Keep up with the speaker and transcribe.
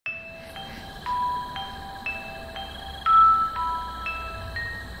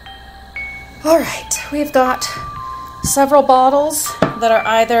All right, we've got several bottles that are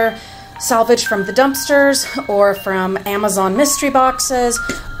either salvaged from the dumpsters or from Amazon mystery boxes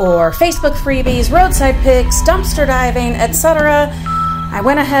or Facebook freebies, roadside picks, dumpster diving, etc. I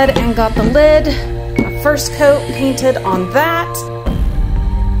went ahead and got the lid, a first coat painted on that.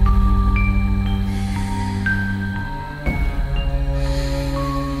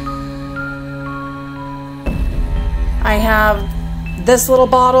 I have this little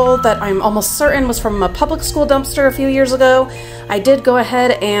bottle that I'm almost certain was from a public school dumpster a few years ago. I did go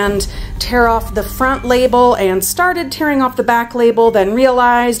ahead and tear off the front label and started tearing off the back label, then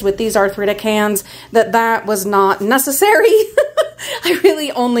realized with these arthritic hands that that was not necessary. I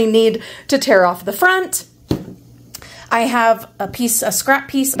really only need to tear off the front. I have a scrap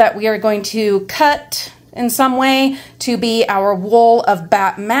piece that we are going to cut in some way to be our wool of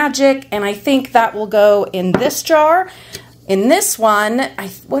Bat Magic, and I think that will go in this jar. In this one,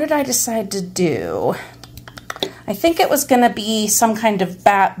 what did I decide to do? I think it was going to be some kind of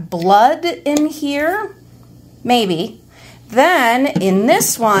bat blood in here, maybe. Then in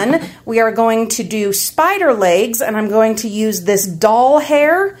this one, we are going to do spider legs, and I'm going to use this doll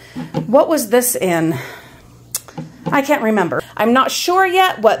hair. What was this in? I can't remember. I'm not sure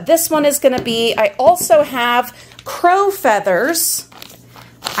yet what this one is going to be. I also have crow feathers.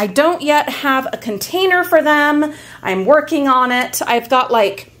 I don't yet have a container for them. I'm working on it. I've got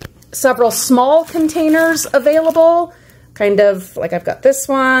like several small containers available. Kind of like I've got this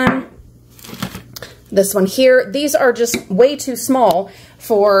one here. These are just way too small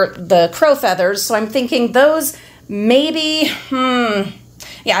for the crow feathers. So I'm thinking those maybe, yeah,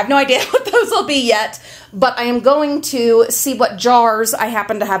 I have no idea what those will be yet. But I am going to see what jars I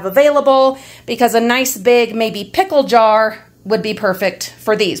happen to have available, because a nice big maybe pickle jar would be perfect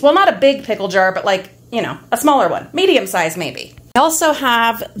for these. Well, not a big pickle jar, but like, you know, a smaller one, medium size maybe. I also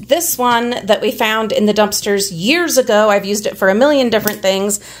have this one that we found in the dumpsters years ago. I've used it for a million different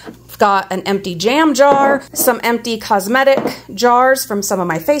things. I've got an empty jam jar, some empty cosmetic jars from some of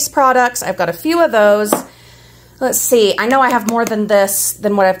my face products. I've got a few of those. Let's see, I know I have more than this,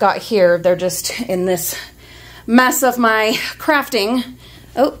 than what I've got here. They're just in this mess of my crafting.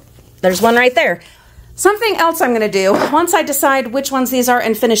 Oh, there's one right there. Something else I'm gonna do, once I decide which ones these are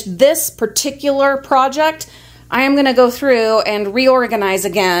and finish this particular project, I am gonna go through and reorganize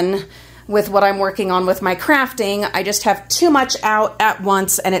again with what I'm working on with my crafting. I just have too much out at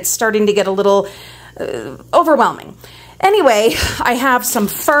once and it's starting to get a little overwhelming. Anyway, I have some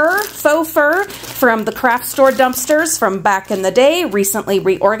faux fur from the craft store dumpsters from back in the day, recently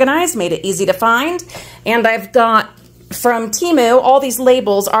reorganized, made it easy to find. And I've got from TEMU, all these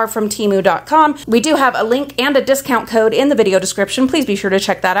labels are from TEMU.com. We do have a link and a discount code in the video description. Please be sure to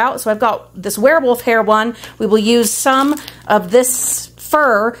check that out. So I've got this werewolf hair one. We will use some of this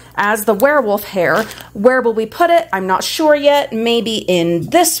fur as the werewolf hair. Where will we put it? I'm not sure yet. Maybe in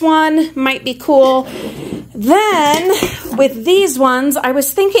this one might be cool. Then with these ones, I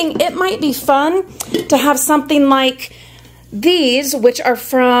was thinking it might be fun to have something like these, which are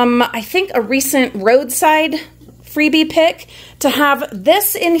from, I think, a recent roadside freebie pick, to have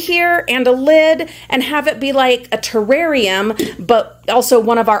this in here and a lid and have it be like a terrarium, but also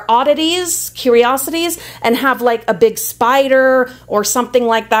one of our oddities, curiosities, and have like a big spider or something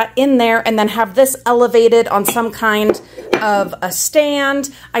like that in there, and then have this elevated on some kind of a stand.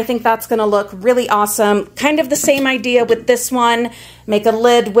 I think that's gonna look really awesome. Kind of the same idea with this one. Make a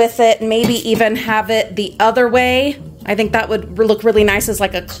lid with it, maybe even have it the other way. I think that would look really nice as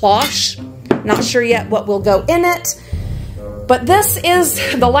like a cloche. Not sure yet what will go in it, but this is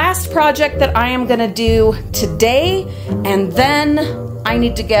the last project that I am gonna do today, and then I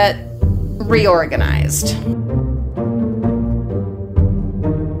need to get reorganized.